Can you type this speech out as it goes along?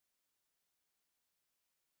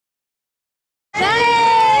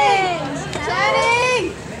Channing!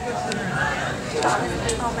 Channing!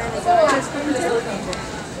 Oh man, is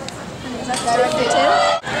that the director too?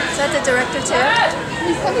 Is that the director too?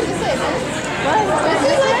 He's coming this way, man. What? Is he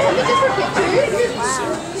like coming just for pictures?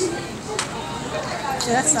 Wow.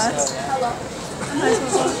 Yeah, that sucks.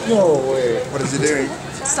 No way. What is he doing?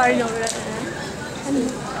 Starting over there.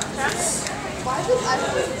 Why is this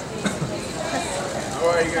actually? How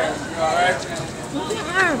are you guys? Alright.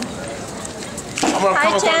 Hi,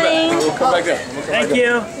 Channing. Come back there. Thank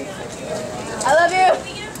you. I love you.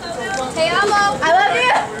 Hey, Amo. I love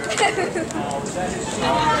you.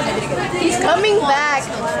 He's coming back.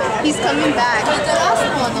 He's coming back. He's the last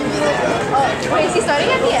one over there. Oh, wait, is he starting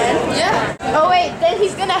at the end? Yeah. Oh, wait, then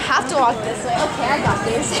he's gonna have to walk this way. Okay, I got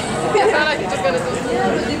this. It's not like he's just gonna do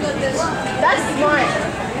this. That's smart.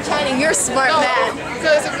 Channing, you're a smart man.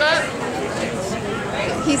 Because if not,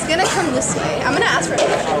 He's gonna come this way. I'm gonna ask for it.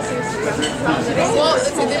 well, it's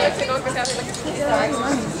a different thing. Always having like a put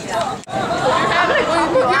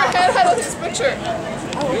your head out of his picture.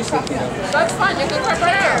 That's fine. You can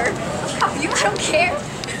prepare. You, I don't care.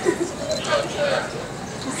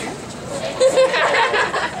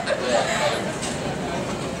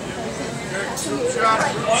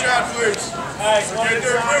 Shot, please. Alright, We're gonna do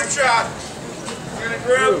a group shot. We're gonna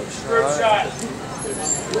group shot.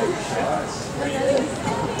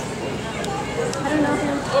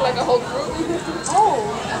 Oh, like a whole group? Oh,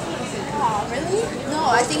 really? No,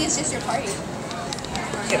 I think it's just your party.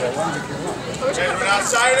 Okay, we're not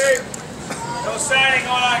signing. No signing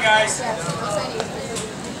going on, guys.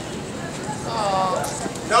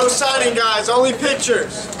 No signing, guys. Only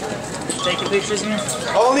pictures. Taking pictures here?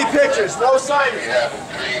 Only pictures. No signing.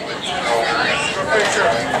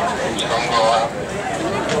 Picture.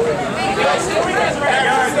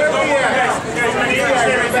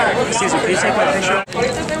 Excuse me, please take my picture.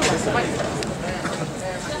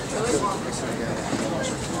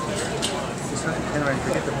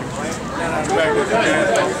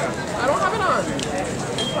 I don't have it on.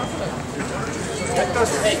 Get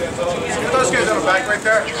those guys on the back right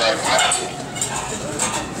there.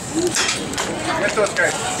 Get those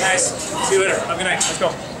guys. Guys, see you later. Have a good night. Let's go.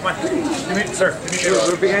 Come on. Give me, sir. Give me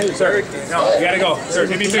bigger. Sir. No, you gotta go. Sir,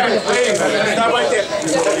 give me bigger. Hey, stop right there.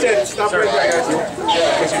 That's it. Stop right there, guys.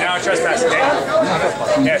 Because you're now trespassing, okay?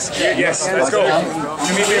 Yes. Yes. Let's go.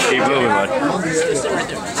 Give me bigger. Keep moving, bud.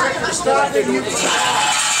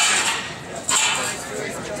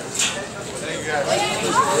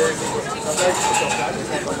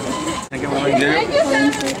 Can I get one right there?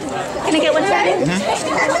 Can I get one Channing?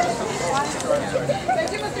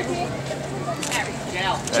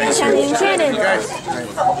 Channing, Channing.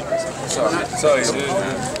 Sorry.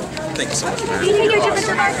 Thank you so much, man. You take your different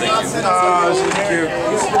devices. This is cute.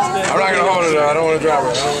 I'm not gonna hold it though. I don't want to drop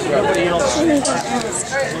it.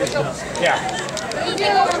 Yeah. Thank you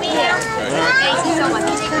so much. Thank you so much.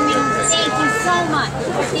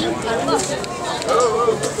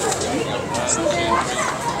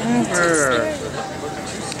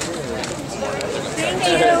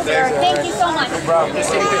 Thank you so much.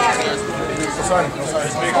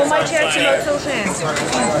 Oh, my chair came out so fast.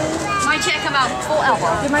 My chair come out full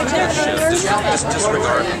elbow. Did my chair come out yours?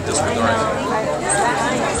 Disregard.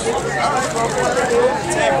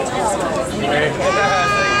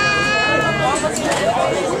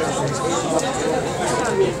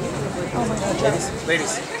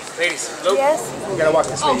 Ladies. Look. Yes. You gotta walk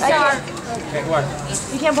this way. Sorry. Okay, come on.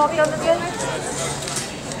 You can't walk down this way?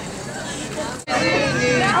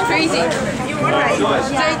 Crazy. You were right.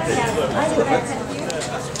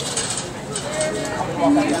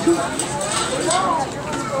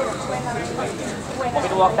 Want me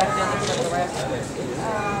to walk back down this way to the ramp?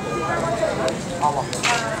 I'll walk.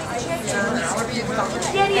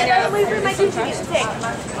 Daddy, I got away from my teacher.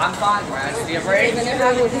 I'm fine, Brad. Are you afraid?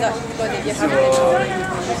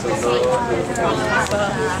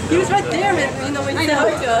 He was right there, man. You know, when you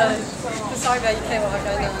said, sorry about you can't walk. I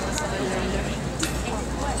know.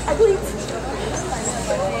 I believe.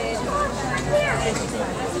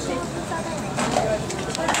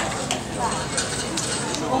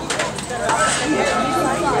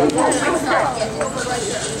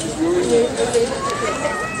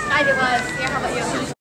 I did was. Yeah, how about you?